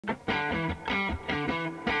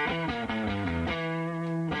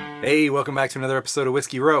Hey, welcome back to another episode of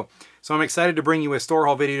Whiskey Row. So I'm excited to bring you a store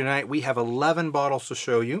haul video tonight. We have 11 bottles to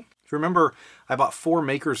show you. If you remember, I bought 4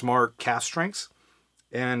 Maker's Mark cask strengths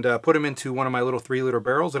and put them into one of my little 3-liter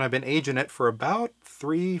barrels, and I've been aging it for about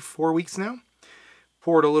 3-4 weeks now.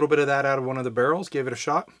 Poured a little bit of that out of one of the barrels, gave it a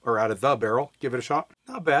shot, or out of the barrel, give it a shot.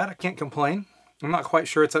 Not bad, I can't complain. I'm not quite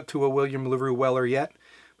sure it's up to a William LaRue Weller yet,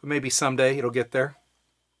 but maybe someday it'll get there.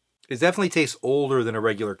 It definitely tastes older than a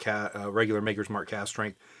regular Maker's Mark cask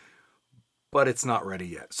strength, but it's not ready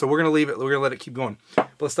yet. So we're going to leave it. We're going to let it keep going.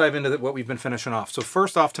 But let's dive into what we've been finishing off. So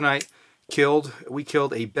first off tonight, we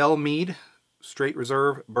killed a Belle Meade Straight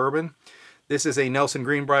Reserve Bourbon. This is a Nelson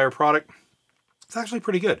Greenbrier product. It's actually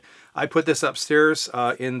pretty good. I put this upstairs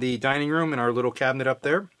in the dining room in our little cabinet up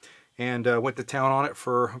there, and went to town on it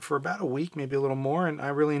for about a week, maybe a little more, and I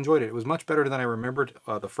really enjoyed it. It was much better than I remembered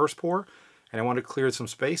the first pour, and I wanted to clear some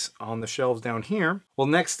space on the shelves down here. Well,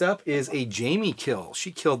 next up is a Jamie kill.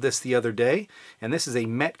 She killed this the other day, and this is a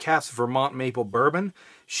Metcalfe's Vermont Maple Bourbon.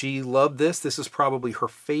 She loved this. This is probably her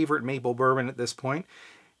favorite maple bourbon at this point.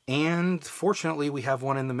 And fortunately, we have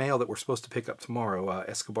one in the mail that we're supposed to pick up tomorrow.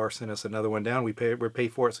 Escobar sent us another one down. We're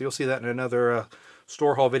paid for it, so you'll see that in another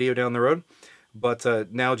store haul video down the road.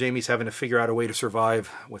 But now Jamie's having to figure out a way to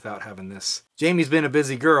survive without having this. Jamie's been a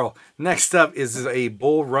busy girl. Next up is a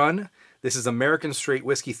Bull Run. This is American Straight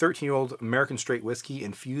Whiskey, 13-year-old American Straight Whiskey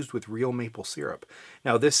infused with real maple syrup.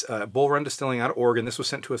 Now this Bull Run Distilling out of Oregon, this was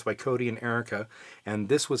sent to us by Cody and Erica, and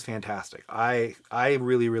this was fantastic. I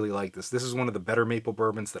really, really like this. This is one of the better maple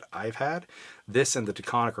bourbons that I've had. This and the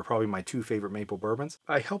Taconic are probably my 2 favorite maple bourbons.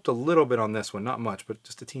 I helped a little bit on this one, not much, but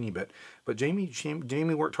just a teeny bit. But Jamie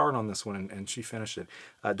worked hard on this one, and she finished it.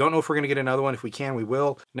 Don't know if we're going to get another one. If we can, we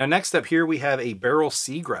will. Now next up here, we have a Barrel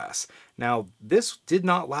Seagrass. Now this did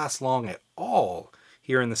not last long at all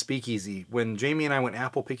here in the Speakeasy. When Jamie and I went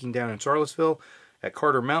apple picking down in Charlottesville at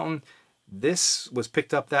Carter Mountain, this was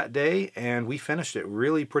picked up that day, and we finished it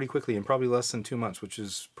really pretty quickly in probably less than 2 months, which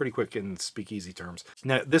is pretty quick in Speakeasy terms.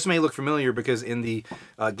 Now, this may look familiar because in the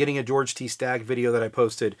Getting a George T. Stagg video that I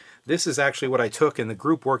posted, this is actually what I took, and the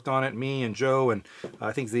group worked on it, me and Joe, and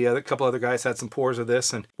I think the couple other guys had some pours of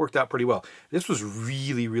this, and worked out pretty well. This was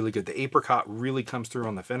really, really good. The apricot really comes through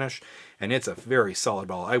on the finish, and it's a very solid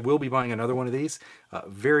bottle. I will be buying another one of these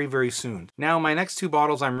very, very soon. Now, my next 2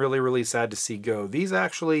 bottles I'm really, really sad to see go. These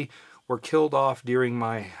actually were killed off during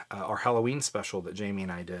our Halloween special that Jamie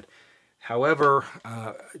and I did. However,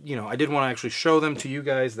 you know, I did want to actually show them to you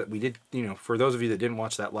guys that we did, you know, for those of you that didn't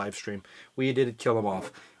watch that live stream, we did kill them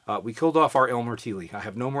off. We killed off our Elmer T. Lee. I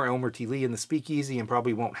have no more Elmer T. Lee in the Speakeasy and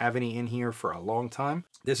probably won't have any in here for a long time.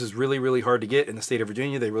 This is really, really hard to get in the state of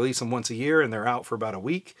Virginia. They release them once a year and they're out for about a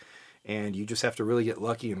week. And you just have to really get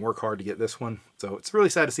lucky and work hard to get this one. So it's really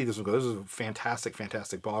sad to see this one go. This is a fantastic,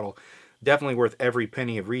 fantastic bottle. Definitely worth every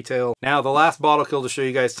penny of retail. Now, the last bottle kill to show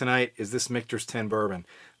you guys tonight is this Michter's 10 bourbon.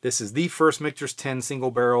 This is the first Michter's 10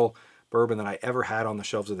 single barrel bourbon that I ever had on the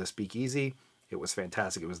shelves of the Speakeasy. It was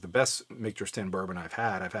fantastic. It was the best Michter's 10 bourbon I've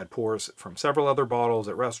had. I've had pours from several other bottles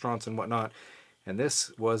at restaurants and whatnot, and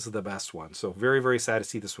this was the best one. So very, very sad to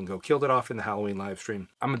see this one go. Killed it off in the Halloween live stream.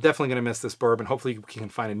 I'm definitely going to miss this bourbon. Hopefully we can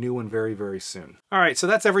find a new one very, very soon. All right, so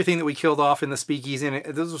that's everything that we killed off in the Speakeasy. And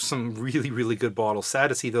those are some really, really good bottles. Sad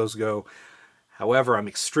to see those go. However, I'm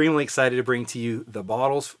extremely excited to bring to you the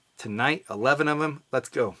bottles tonight, 11 of them. Let's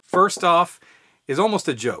go. First off is almost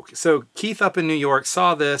a joke. So Keith up in New York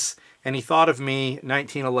saw this, and he thought of me,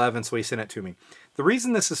 1911, so he sent it to me. The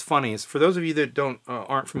reason this is funny is, for those of you that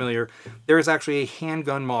aren't familiar, there is actually a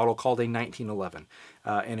handgun model called a 1911,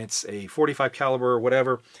 and it's a 45 caliber or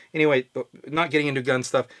whatever. Anyway, not getting into gun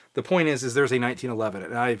stuff. The point is there's a 1911,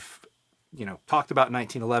 and I've talked about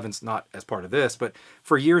 1911s, not as part of this, but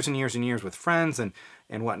for years and years and years with friends and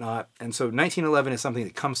whatnot. And so 1911 is something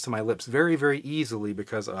that comes to my lips very, very easily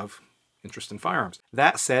because of interest in firearms.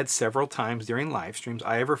 That said, several times during live streams,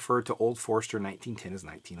 I have referred to Old Forester 1910 as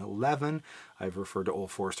 1911. I've referred to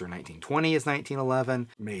Old Forester 1920 as 1911.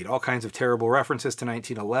 Made all kinds of terrible references to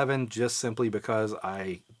 1911 just simply because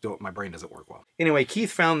my brain doesn't work well. Anyway,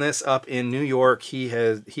 Keith found this up in New York. He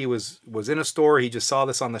was in a store. He just saw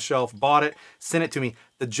this on the shelf, bought it, sent it to me.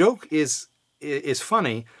 The joke is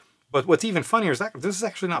funny, but what's even funnier is that this is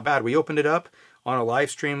actually not bad. We opened it up on a live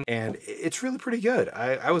stream, and it's really pretty good.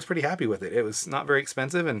 I was pretty happy with it. It was not very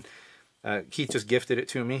expensive, and Keith just gifted it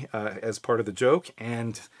to me as part of the joke,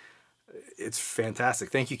 and it's fantastic.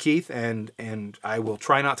 Thank you, Keith, and I will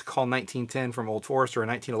try not to call 1910 from Old Forester a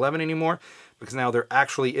 1911 anymore, because now there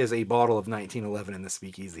actually is a bottle of 1911 in the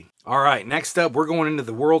Speakeasy. All right, next up, we're going into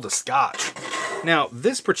the world of Scotch. Now,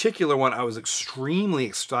 this particular one, I was extremely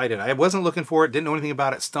excited. I wasn't looking for it, didn't know anything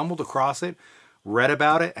about it, stumbled across it, read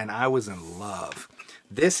about it, and I was in love.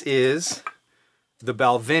 This is the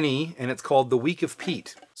Balvenie, and it's called the Week of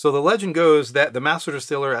Peat. So the legend goes that the master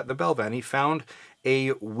distiller at the Balvenie found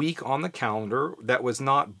a week on the calendar that was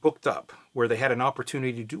not booked up, where they had an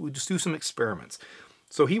opportunity to just do some experiments.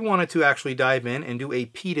 So he wanted to actually dive in and do a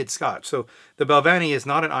peated scotch. So the Balvenie is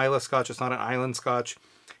not an Islay scotch, it's not an island scotch.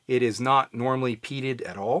 It is not normally peated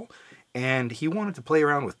at all. And he wanted to play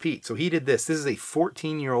around with peat. So he did this. This is a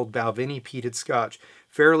 14-year-old Balvenie peated scotch.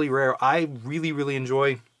 Fairly rare. I really, really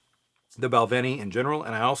enjoy the Balvenie in general.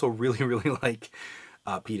 And I also really, really like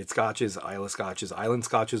peated scotches, Islay scotches, island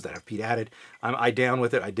scotches that have peat added. I down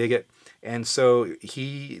with it. I dig it. And so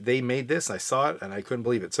they made this. I saw it and I couldn't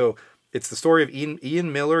believe it. So it's the story of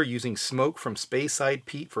Ian Miller using smoke from Speyside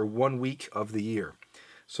peat for 1 week of the year.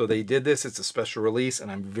 So they did this. It's a special release, and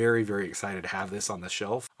I'm very, very excited to have this on the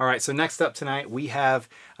shelf. All right, so next up tonight, we have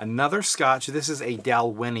another scotch. This is a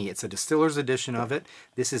Dalwhinnie. It's a distiller's edition of it.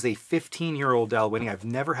 This is a 15-year-old Dalwhinnie. I've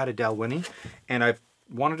never had a Dalwhinnie, and I've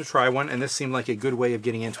wanted to try one, and this seemed like a good way of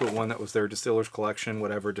getting into it, one that was their distiller's collection,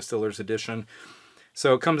 whatever, distiller's edition.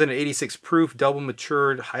 So it comes in at 86 proof, double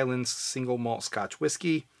matured Highlands single malt Scotch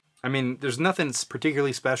whiskey. I mean, there's nothing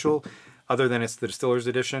particularly special other than it's the distiller's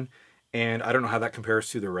edition. And I don't know how that compares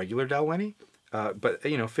to the regular Dalwhinnie. But,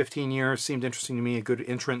 you know, 15 years seemed interesting to me, a good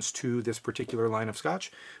entrance to this particular line of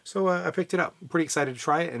scotch. So I picked it up. I'm pretty excited to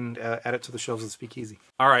try it and add it to the shelves of the Speakeasy.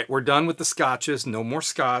 All right, we're done with the scotches. No more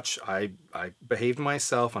scotch. I behaved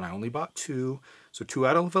myself and I only bought 2. So 2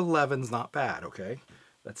 out of 11 is not bad, okay?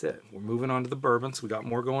 That's it. We're moving on to the bourbons. We got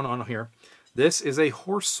more going on here. This is a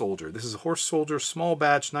Horse Soldier. This is a Horse Soldier small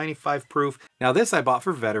batch, 95 proof. Now this I bought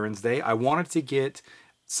for Veterans Day. I wanted to get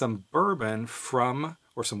some bourbon from,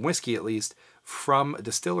 or some whiskey at least, from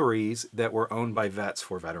distilleries that were owned by vets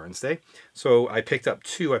for Veterans Day. So I picked up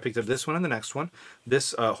 2. I picked up this one and the next one.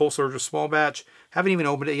 This Horse Soldier small batch. Haven't even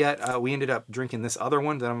opened it yet. We ended up drinking this other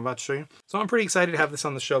one that I'm about to show you. So I'm pretty excited to have this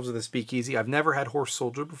on the shelves of the Speakeasy. I've never had Horse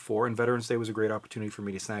Soldier before, and Veterans Day was a great opportunity for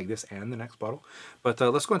me to snag this and the next bottle. But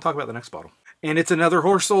let's go and talk about the next bottle. And it's another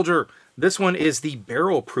Horse Soldier. This one is the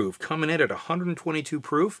barrel proof, coming in at 122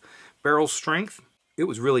 proof. Barrel strength. It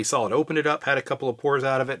was really solid. Opened it up, had a couple of pours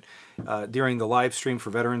out of it during the live stream for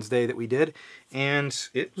Veterans Day that we did, and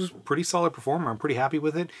it was a pretty solid performer. I'm pretty happy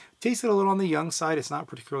with it. Tasted a little on the young side. It's not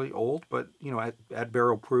particularly old, but you know, at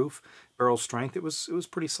barrel proof, barrel strength, it was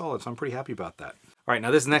pretty solid. So I'm pretty happy about that. All right, now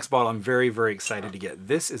this next bottle I'm very, very excited to get.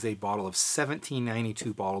 This is a bottle of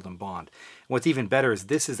 1792 Bottled in Bond. And what's even better is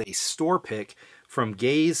this is a store pick from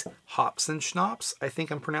Gaze Hopfenschnaps. I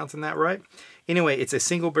think I'm pronouncing that right. Anyway, it's a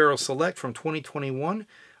single barrel select from 2021.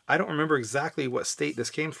 I don't remember exactly what state this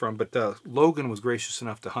came from, but Logan was gracious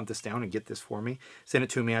enough to hunt this down and get this for me. Send it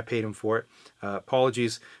to me. I paid him for it.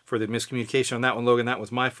 Apologies for the miscommunication on that one, Logan. That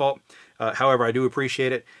was my fault. However, I do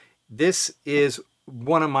appreciate it. This is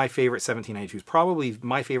one of my favorite 1792s. Probably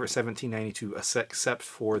my favorite 1792, except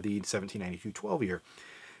for the 1792 12-year.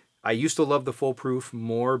 I used to love the full proof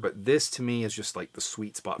more, but this to me is just like the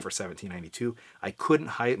sweet spot for 1792. I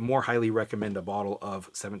couldn't more highly recommend a bottle of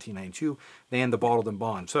 1792 than the Bottled in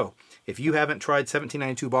Bond. So if you haven't tried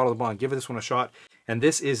 1792 Bottled in Bond, give this one a shot. And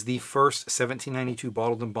this is the first 1792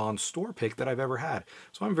 Bottled in Bond store pick that I've ever had.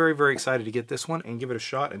 So I'm very, very excited to get this one and give it a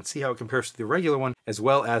shot and see how it compares to the regular one, as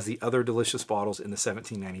well as the other delicious bottles in the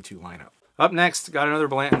 1792 lineup. Up next, got another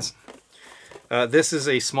Blanton's. This is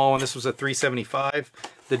a small one. This was a 375.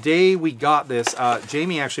 The day we got this,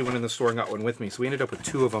 Jamie actually went in the store and got one with me, so we ended up with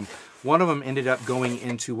 2 of them. One of them ended up going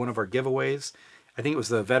into one of our giveaways. I think it was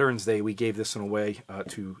the Veterans Day. We gave this one away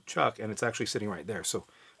to Chuck, and it's actually sitting right there. So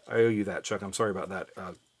I owe you that, Chuck. I'm sorry about that.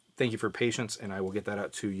 Thank you for your patience, and I will get that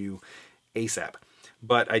out to you ASAP.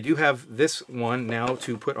 But I do have this one now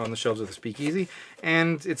to put on the shelves of the Speakeasy,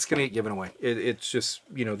 and it's going to get given away. It's just,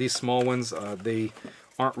 you know, these small ones, they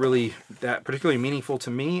aren't really that particularly meaningful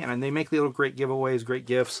to me, and they make little great giveaways, great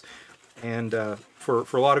gifts. And for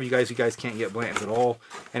a lot of you guys can't get Blanton's at all,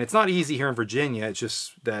 and it's not easy here in Virginia. It's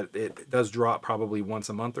just that it does drop probably once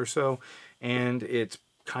a month or so, and it's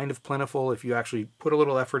kind of plentiful. If you actually put a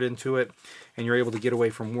little effort into it and you're able to get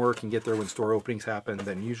away from work and get there when store openings happen,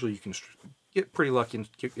 then usually you can get pretty lucky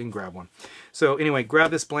and grab one. So anyway,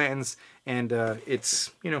 grab this Blanton's, and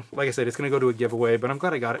it's, you know, like I said, it's going to go to a giveaway, but I'm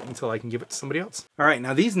glad I got it until I can give it to somebody else. All right,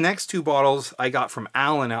 now these next 2 bottles I got from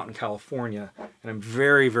Alan out in California, and I'm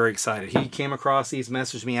very, very excited. He came across these,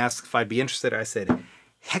 messaged me, asked if I'd be interested. I said,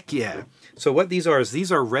 heck yeah. So what these are is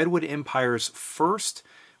these are Redwood Empire's first,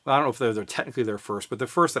 well, I don't know if they're technically their first, but the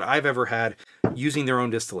first that I've ever had using their own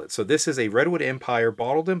distillate. So this is a Redwood Empire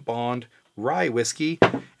Bottled in Bond rye whiskey,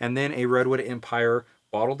 and then a Redwood Empire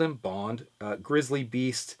Bottled in Bond Grizzly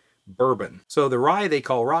Beast bourbon. So the rye they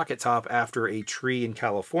call Rocket Top after a tree in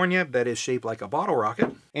California that is shaped like a bottle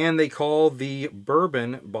rocket. And they call the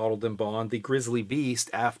bourbon Bottled in Bond the Grizzly Beast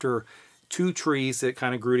after two trees that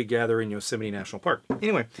kind of grew together in Yosemite National Park.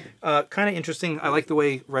 Anyway, kind of interesting. I like the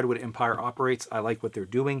way Redwood Empire operates. I like what they're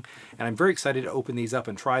doing. And I'm very excited to open these up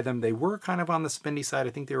and try them. They were kind of on the spendy side.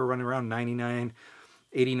 I think they were running around $89,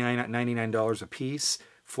 $99 a piece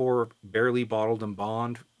for barely Bottled in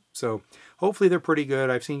Bond. So hopefully they're pretty good.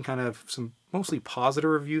 I've seen kind of some mostly positive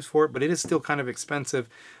reviews for it, but it is still kind of expensive.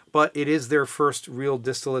 But it is their first real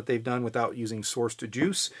distillate they've done without using sourced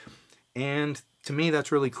juice. And to me,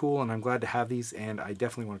 that's really cool, and I'm glad to have these, and I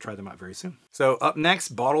definitely want to try them out very soon. So up next,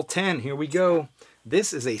 bottle 10. Here we go.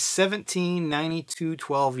 This is a 1792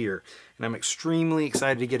 12 year, and I'm extremely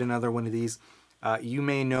excited to get another one of these. You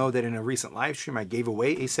may know that in a recent live stream, I gave away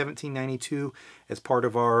a 1792 as part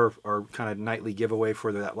of our kind of nightly giveaway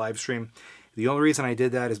for that live stream. The only reason I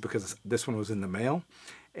did that is because this one was in the mail,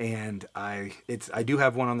 and I do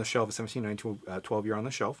have one on the shelf, a 1792 12 year on the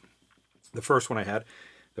shelf. The first one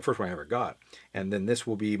I ever got. And then this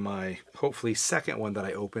will be my, hopefully, second one that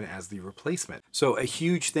I open as the replacement. So a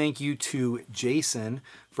huge thank you to Jason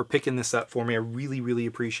for picking this up for me. I really, really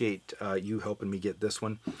appreciate you helping me get this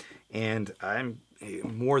one. And I'm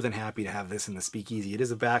more than happy to have this in the Speakeasy. It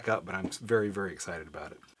is a backup, but I'm very, very excited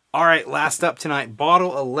about it. All right, last up tonight,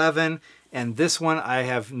 bottle 11. And this one, I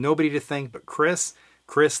have nobody to thank but Chris.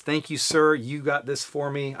 Chris, thank you, sir. You got this for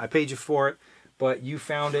me. I paid you for it, but you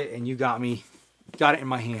found it and you got it in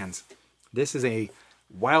my hands. This is a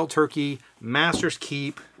Wild Turkey Master's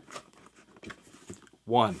Keep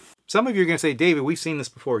 1. Some of you are going to say, David, we've seen this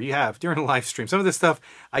before. You have, during a live stream. Some of this stuff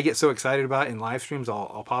I get so excited about in live streams,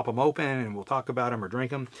 I'll pop them open and we'll talk about them or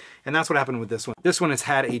drink them. And that's what happened with this one. This one has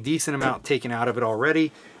had a decent amount taken out of it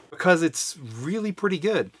already because it's really pretty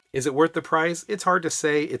good. Is it worth the price? It's hard to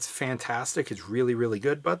say. It's fantastic. It's really, really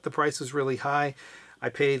good, but the price is really high. I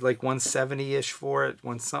paid like $170-ish for it,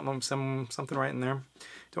 something right in there.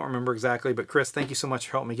 Don't remember exactly, but Chris, thank you so much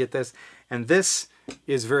for helping me get this. And this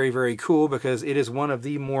is very, very cool because it is one of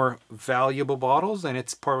the more valuable bottles, and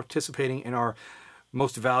it's participating in our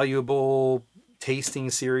most valuable tasting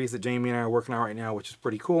series that Jamie and I are working on right now, which is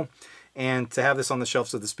pretty cool. And to have this on the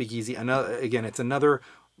shelves of the Speakeasy, again, it's another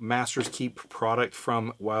Master's Keep product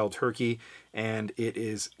from Wild Turkey, and it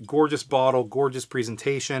is gorgeous bottle, gorgeous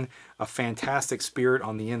presentation, a fantastic spirit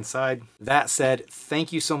on the inside. That said,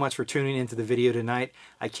 thank you so much for tuning into the video tonight.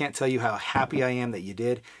 I can't tell you how happy I am that you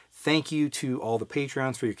did. Thank you to all the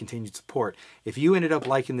Patreons for your continued support. If you ended up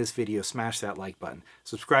liking this video, smash that like button.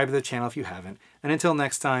 Subscribe to the channel if you haven't. And until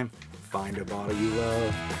next time, find a bottle you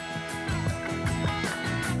love.